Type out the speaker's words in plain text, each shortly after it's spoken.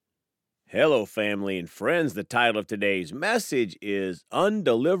Hello, family and friends. The title of today's message is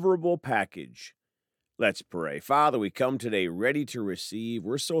Undeliverable Package. Let's pray. Father, we come today ready to receive.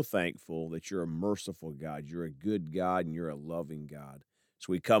 We're so thankful that you're a merciful God. You're a good God and you're a loving God. So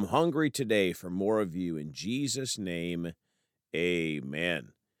we come hungry today for more of you. In Jesus' name,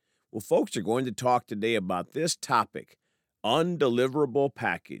 amen. Well, folks are going to talk today about this topic, undeliverable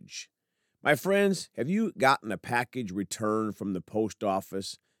package. My friends, have you gotten a package returned from the post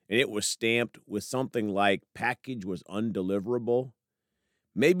office and it was stamped with something like package was undeliverable?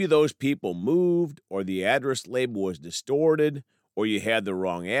 Maybe those people moved, or the address label was distorted, or you had the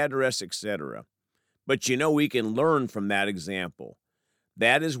wrong address, etc. But we can learn from that example.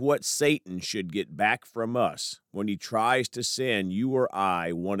 That is what Satan should get back from us when he tries to send you or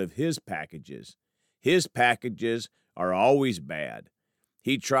I one of his packages. His packages are always bad.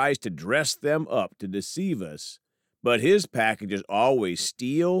 He tries to dress them up to deceive us, but his packages always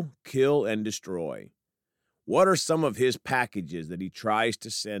steal, kill, and destroy. What are some of his packages that he tries to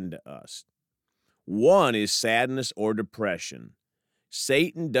send to us? One is sadness or depression.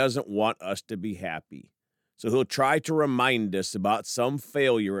 Satan doesn't want us to be happy, so he'll try to remind us about some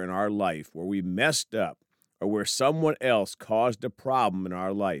failure in our life where we messed up or where someone else caused a problem in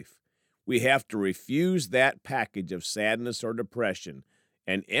our life. We have to refuse that package of sadness or depression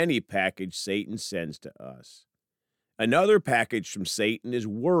and any package Satan sends to us. Another package from Satan is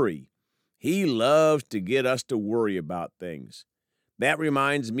worry. He loves to get us to worry about things. That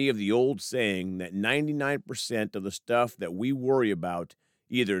reminds me of the old saying that 99% of the stuff that we worry about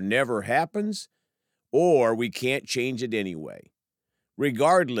either never happens or we can't change it anyway.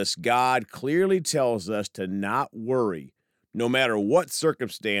 Regardless, God clearly tells us to not worry, no matter what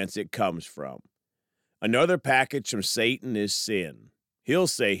circumstance it comes from. Another package from Satan is sin. He'll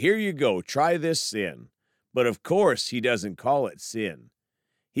say, here you go, try this sin. But of course, he doesn't call it sin.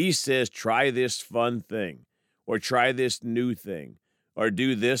 He says, try this fun thing, or try this new thing, or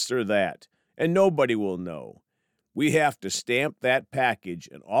do this or that, and nobody will know. We have to stamp that package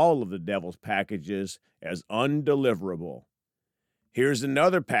and all of the devil's packages as undeliverable. Here's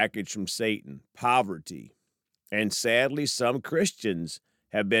another package from Satan, poverty. And sadly, some Christians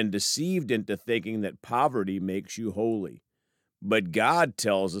have been deceived into thinking that poverty makes you holy. But God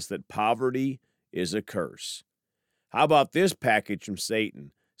tells us that poverty is a curse. How about this package from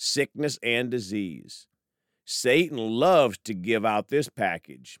Satan? Sickness and disease. Satan loves to give out this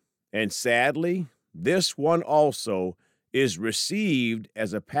package. And sadly, this one also is received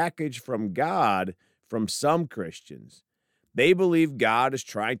as a package from God from some Christians. They believe God is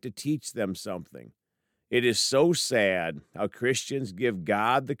trying to teach them something. It is so sad how Christians give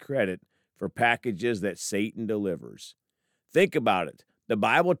God the credit for packages that Satan delivers. Think about it. The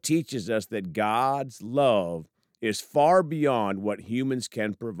Bible teaches us that God's love is far beyond what humans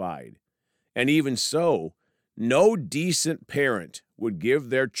can provide. And even so, no decent parent would give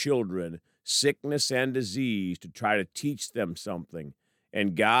their children sickness and disease to try to teach them something,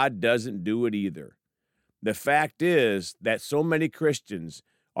 and God doesn't do it either. The fact is that so many Christians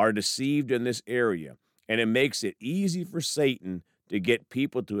are deceived in this area, and it makes it easy for Satan to get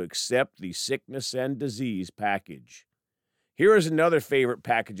people to accept the sickness and disease package. Here is another favorite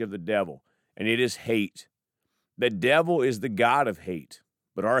package of the devil, and it is hate. The devil is the god of hate,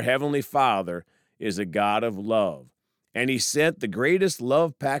 but our Heavenly Father is a God of love, and he sent the greatest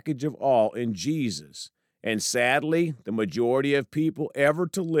love package of all in Jesus. And sadly, the majority of people ever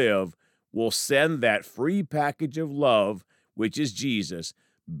to live will send that free package of love, which is Jesus,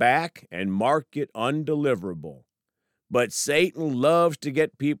 back and mark it undeliverable. But Satan loves to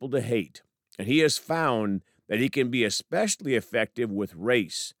get people to hate, and he has found that he can be especially effective with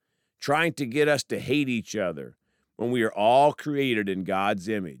race, trying to get us to hate each other when we are all created in God's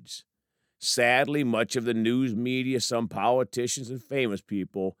image. Sadly, much of the news media, some politicians and famous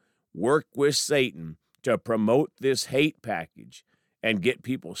people work with Satan to promote this hate package and get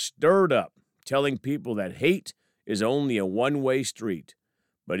people stirred up, telling people that hate is only a one-way street,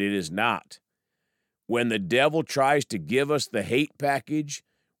 but it is not. When the devil tries to give us the hate package,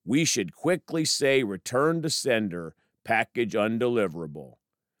 we should quickly say, return to sender, package undeliverable.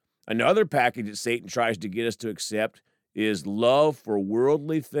 Another package that Satan tries to get us to accept is love for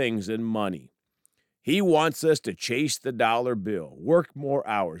worldly things and money. He wants us to chase the dollar bill, work more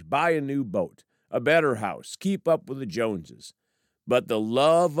hours, buy a new boat, a better house, keep up with the Joneses. But the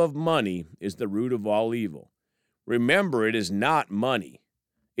love of money is the root of all evil. Remember, it is not money.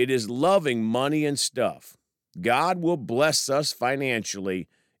 It is loving money and stuff. God will bless us financially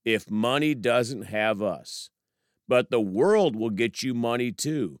if money doesn't have us. But the world will get you money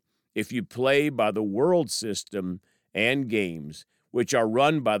too if you play by the world system and games, which are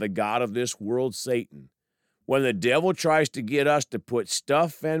run by the god of this world, Satan. When the devil tries to get us to put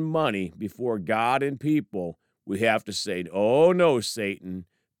stuff and money before God and people, we have to say, "Oh no, Satan,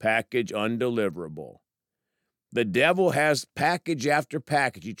 package undeliverable." The devil has package after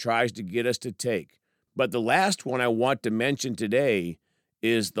package he tries to get us to take. But the last one I want to mention today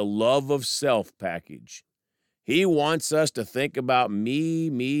is the love of self package. He wants us to think about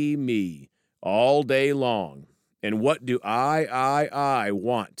me all day long. And what do I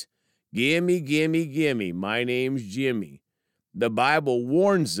want? Gimme, my name's Jimmy. The Bible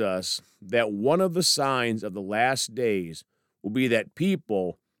warns us that one of the signs of the last days will be that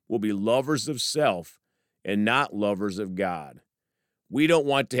people will be lovers of self and not lovers of God. We don't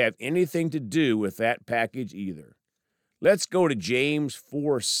want to have anything to do with that package either. Let's go to James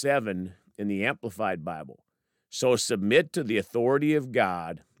 4:7 in the Amplified Bible. So submit to the authority of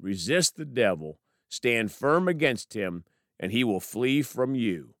God, resist the devil, stand firm against him, and he will flee from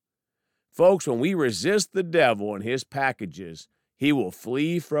you. Folks, when we resist the devil and his packages, he will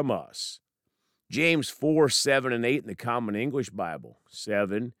flee from us. James 4:7-8 in the Common English Bible.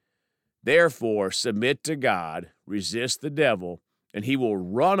 7, therefore submit to God, resist the devil, and he will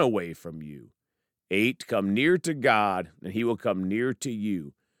run away from you. 8, come near to God, and he will come near to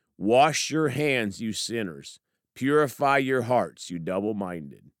you. Wash your hands, you sinners. Purify your hearts, you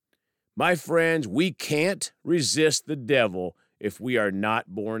double-minded. My friends, we can't resist the devil if we are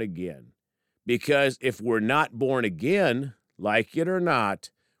not born again. Because if we're not born again, like it or not,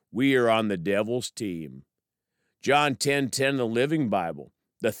 we are on the devil's team. John 10:10 in the Living Bible.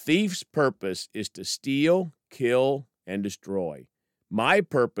 The thief's purpose is to steal, kill, and destroy. My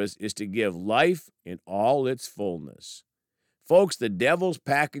purpose is to give life in all its fullness. Folks, the devil's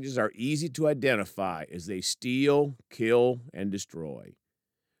packages are easy to identify as they steal, kill, and destroy.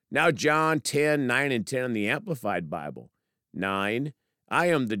 Now John 10:9-10 in the Amplified Bible. 9, I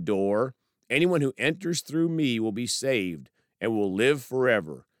am the door. Anyone who enters through me will be saved and will live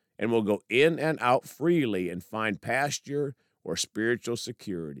forever and will go in and out freely and find pasture or spiritual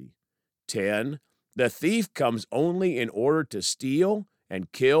security. 10, the thief comes only in order to steal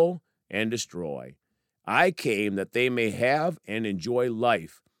and kill and destroy. I came that they may have and enjoy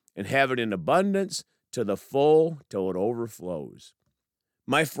life and have it in abundance to the full till it overflows.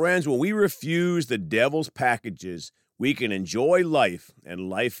 My friends, when we refuse the devil's packages, we can enjoy life and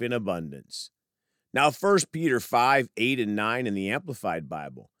life in abundance. Now, 1 Peter 5:8-9 in the Amplified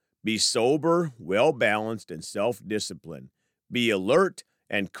Bible. Be sober, well-balanced, and self-disciplined. Be alert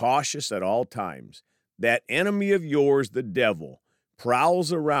and cautious at all times. That enemy of yours, the devil,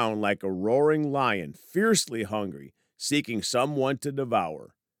 prowls around like a roaring lion, fiercely hungry, seeking someone to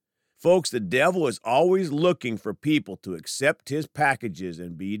devour. Folks, the devil is always looking for people to accept his packages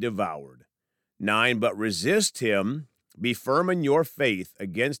and be devoured. 9, but resist him. Be firm in your faith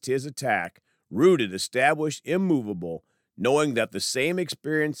against his attack, rooted, established, immovable, knowing that the same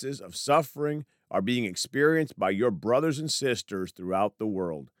experiences of suffering are being experienced by your brothers and sisters throughout the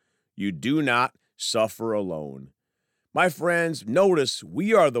world. You do not suffer alone. My friends, notice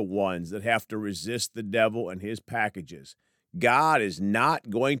we are the ones that have to resist the devil and his packages. God is not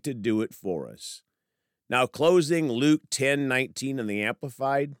going to do it for us. Now, closing Luke 10:19 in the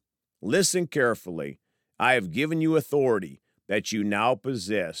Amplified. Listen carefully. I have given you authority that you now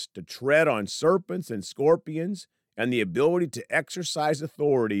possess to tread on serpents and scorpions and the ability to exercise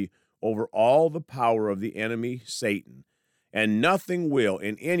authority over all the power of the enemy, Satan, and nothing will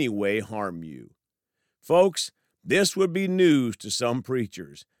in any way harm you. Folks, this would be news to some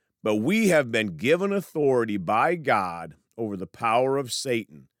preachers, but we have been given authority by God over the power of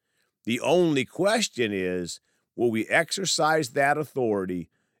Satan. The only question is, will we exercise that authority,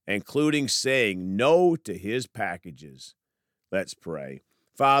 including saying no to his packages? Let's pray.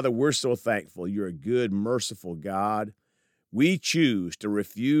 Father, we're so thankful you're a good, merciful God. We choose to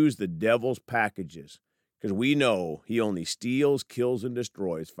refuse the devil's packages because we know he only steals, kills, and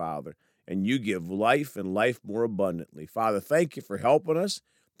destroys, Father, and you give life and life more abundantly. Father, thank you for helping us.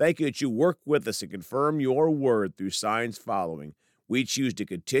 Thank you that you work with us and confirm your word through signs following. We choose to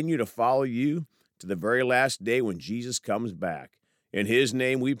continue to follow you to the very last day when Jesus comes back. In his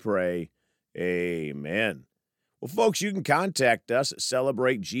name we pray, amen. Well, folks, you can contact us at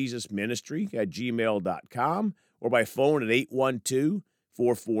celebratejesusministry@gmail.com or by phone at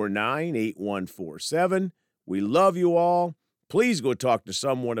 812-449-8147. We love you all. Please go talk to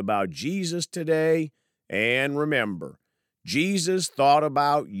someone about Jesus today. And remember, Jesus thought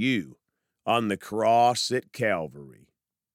about you on the cross at Calvary.